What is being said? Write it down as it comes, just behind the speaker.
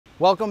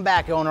Welcome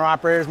back, owner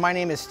operators. My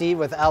name is Steve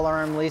with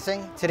LRM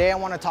Leasing. Today I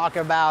want to talk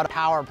about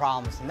power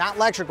problems, not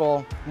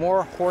electrical,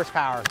 more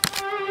horsepower.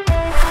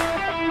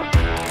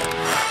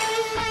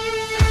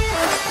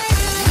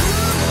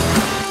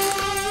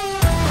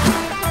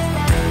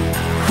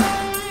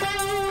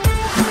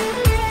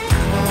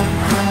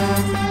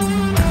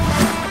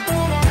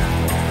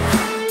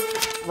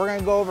 We're going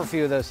to go over a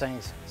few of those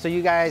things so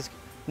you guys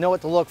know what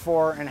to look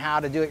for and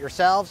how to do it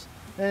yourselves,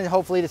 and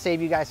hopefully to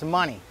save you guys some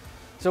money.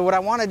 So what I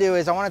want to do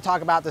is I want to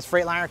talk about this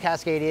Freightliner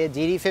Cascadia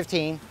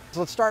DD15.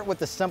 So let's start with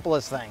the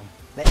simplest thing,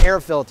 the air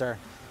filter.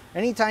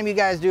 Anytime you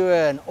guys do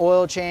an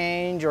oil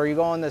change or you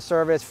go in the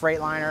service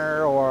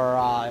Freightliner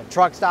or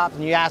truck stops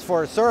and you ask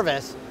for a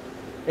service,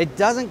 it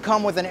doesn't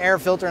come with an air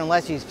filter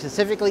unless you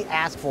specifically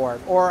ask for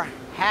it or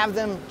have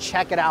them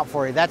check it out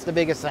for you. That's the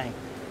biggest thing.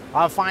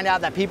 I'll find out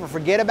that people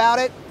forget about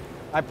it.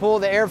 I pull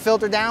the air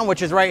filter down,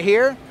 which is right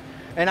here,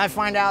 and I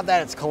find out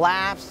that it's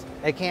collapsed.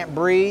 It can't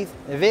breathe.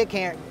 If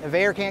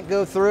air can't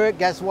go through it,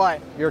 guess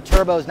what? Your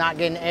turbo's not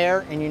getting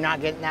air and you're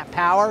not getting that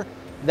power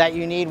that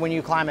you need when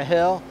you climb a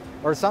hill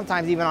or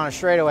sometimes even on a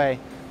straightaway.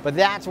 But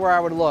that's where I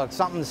would look.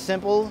 Something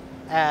simple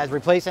as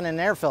replacing an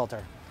air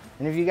filter.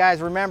 And if you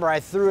guys remember,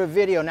 I threw a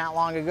video not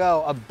long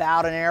ago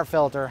about an air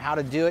filter, how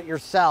to do it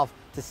yourself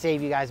to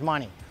save you guys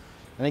money.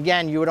 And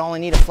again, you would only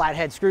need a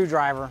flathead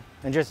screwdriver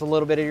and just a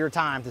little bit of your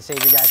time to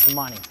save you guys some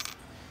money.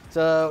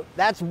 So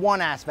that's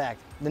one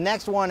aspect. The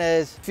next one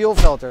is fuel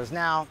filters.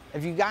 Now,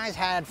 if you guys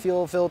had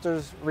fuel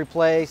filters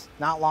replaced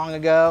not long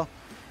ago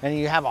and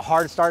you have a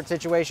hard start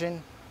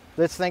situation,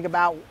 let's think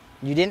about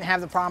you didn't have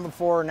the problem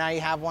before, now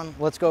you have one.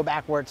 Let's go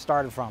back where it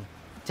started from.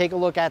 Take a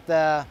look at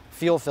the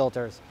fuel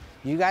filters.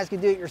 You guys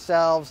can do it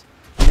yourselves.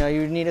 You know,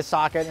 you need a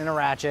socket and a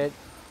ratchet.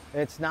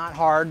 It's not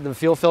hard. The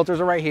fuel filters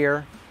are right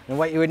here. And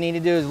what you would need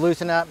to do is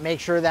loosen up, make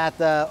sure that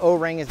the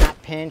O-ring is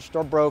not pinched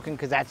or broken,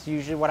 because that's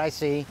usually what I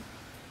see.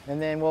 And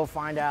then we'll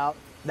find out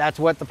that's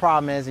what the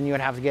problem is, and you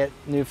would have to get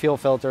new fuel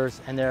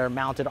filters, and they're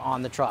mounted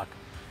on the truck.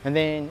 And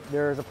then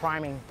there's a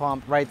priming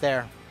pump right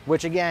there,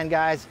 which again,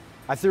 guys,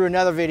 I threw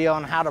another video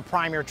on how to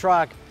prime your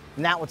truck,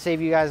 and that would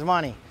save you guys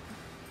money.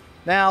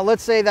 Now,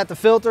 let's say that the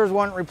filters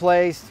weren't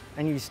replaced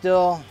and you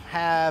still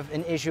have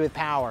an issue with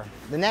power.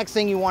 The next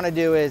thing you want to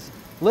do is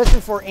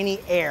listen for any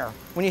air.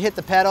 When you hit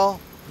the pedal,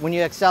 when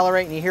you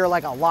accelerate and you hear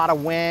like a lot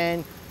of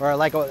wind or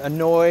like a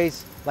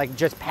noise, like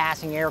just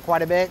passing air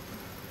quite a bit,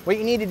 what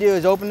you need to do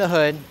is open the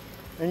hood,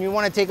 and you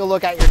want to take a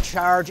look at your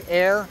charge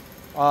air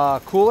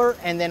cooler,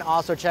 and then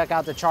also check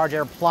out the charge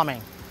air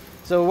plumbing.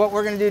 So what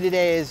we're going to do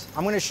today is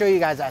I'm going to show you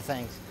guys that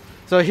things.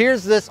 So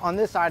here's this, on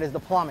this side is the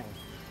plumbing,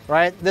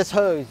 right? This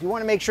hose, you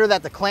want to make sure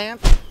that the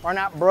clamps are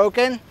not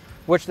broken,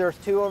 which there's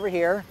two over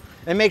here,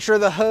 and make sure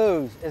the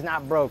hose is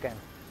not broken.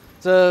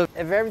 So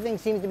if everything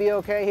seems to be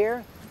okay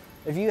here,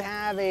 if you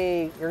have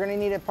you're going to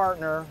need a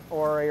partner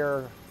or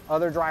your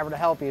other driver to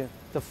help you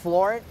to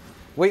floor it.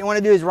 What you want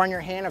to do is run your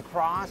hand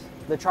across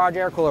the charge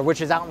air cooler, which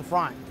is out in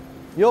front.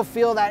 You'll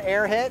feel that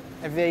air hit.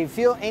 If you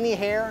feel any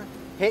hair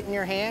hitting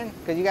your hand,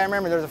 because you got to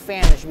remember there's a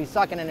fan that should be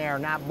sucking in air,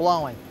 not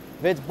blowing.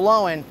 If it's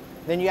blowing,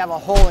 then you have a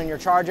hole in your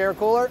charge air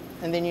cooler,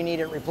 and then you need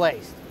it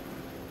replaced.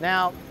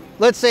 Now,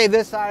 let's say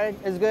this side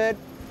is good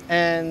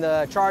and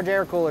the charge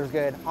air cooler is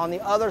good. On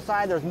the other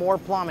side, there's more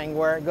plumbing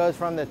where it goes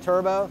from the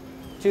turbo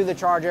to the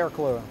charge air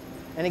cooler.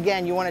 And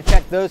again, you want to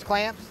check those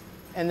clamps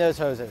and those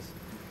hoses.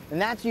 And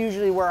that's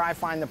usually where I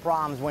find the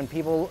problems, when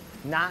people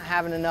not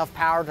having enough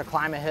power to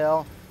climb a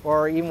hill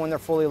or even when they're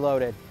fully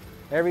loaded.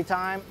 Every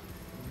time,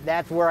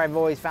 that's where I've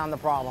always found the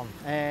problem.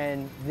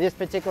 And this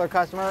particular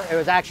customer, it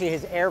was actually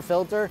his air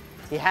filter.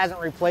 He hasn't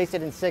replaced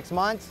it in 6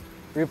 months.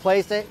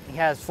 Replaced it, he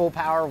has full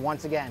power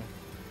once again.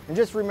 And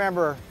just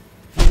remember,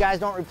 if you guys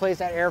don't replace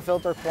that air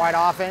filter quite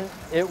often,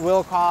 it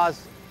will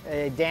cause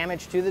a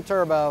damage to the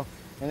turbo,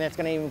 and that's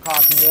going to even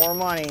cost more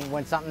money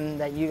when something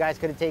that you guys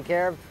could have taken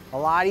care of a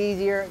lot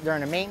easier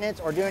during the maintenance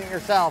or doing it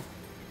yourself.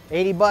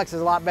 80 bucks is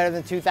a lot better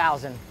than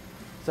 2,000.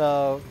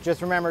 So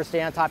just remember to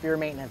stay on top of your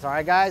maintenance. All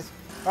right, guys?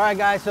 All right,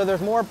 guys, so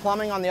there's more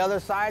plumbing on the other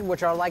side,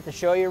 which I'd like to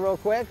show you real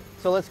quick.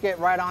 So let's get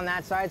right on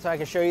that side so I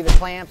can show you the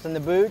clamps and the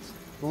boots.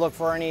 Look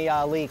for any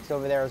leaks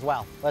over there as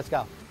well. Let's go.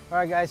 All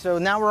right, guys, so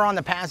now we're on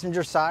the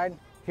passenger side.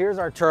 Here's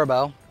our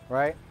turbo,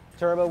 right?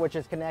 Turbo, which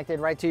is connected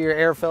right to your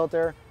air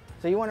filter.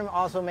 So you want to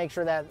also make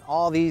sure that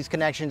all these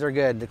connections are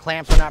good. The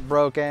clamps are not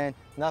broken,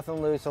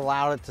 nothing loose,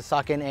 allow it to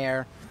suck in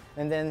air.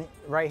 And then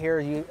right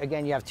here, you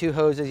have two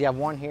hoses. You have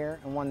one here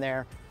and one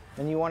there.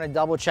 And you want to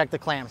double check the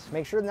clamps.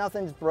 Make sure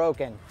nothing's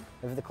broken.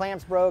 If the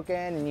clamp's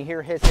broken and you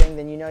hear hissing,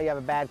 then you know you have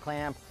a bad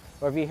clamp.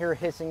 Or if you hear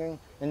hissing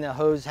and the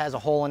hose has a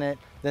hole in it,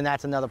 then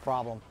that's another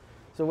problem.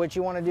 So what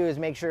you want to do is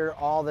make sure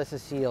all this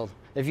is sealed.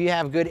 If you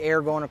have good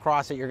air going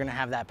across it, you're going to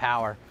have that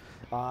power.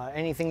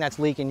 Anything that's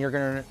leaking, you're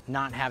going to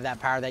not have that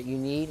power that you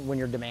need when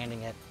you're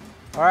demanding it.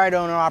 All right,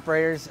 owner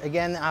operators,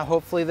 again,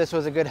 hopefully this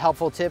was a good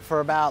helpful tip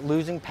for about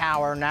losing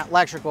power, not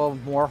electrical,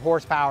 more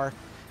horsepower.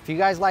 If you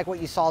guys like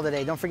what you saw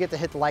today, don't forget to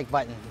hit the like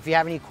button. If you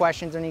have any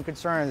questions or any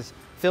concerns,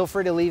 feel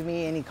free to leave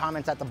me any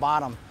comments at the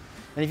bottom.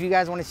 And if you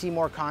guys want to see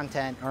more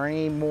content or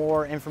any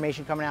more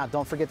information coming out,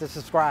 don't forget to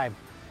subscribe.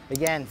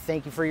 Again,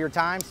 thank you for your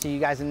time. See you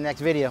guys in the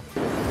next video.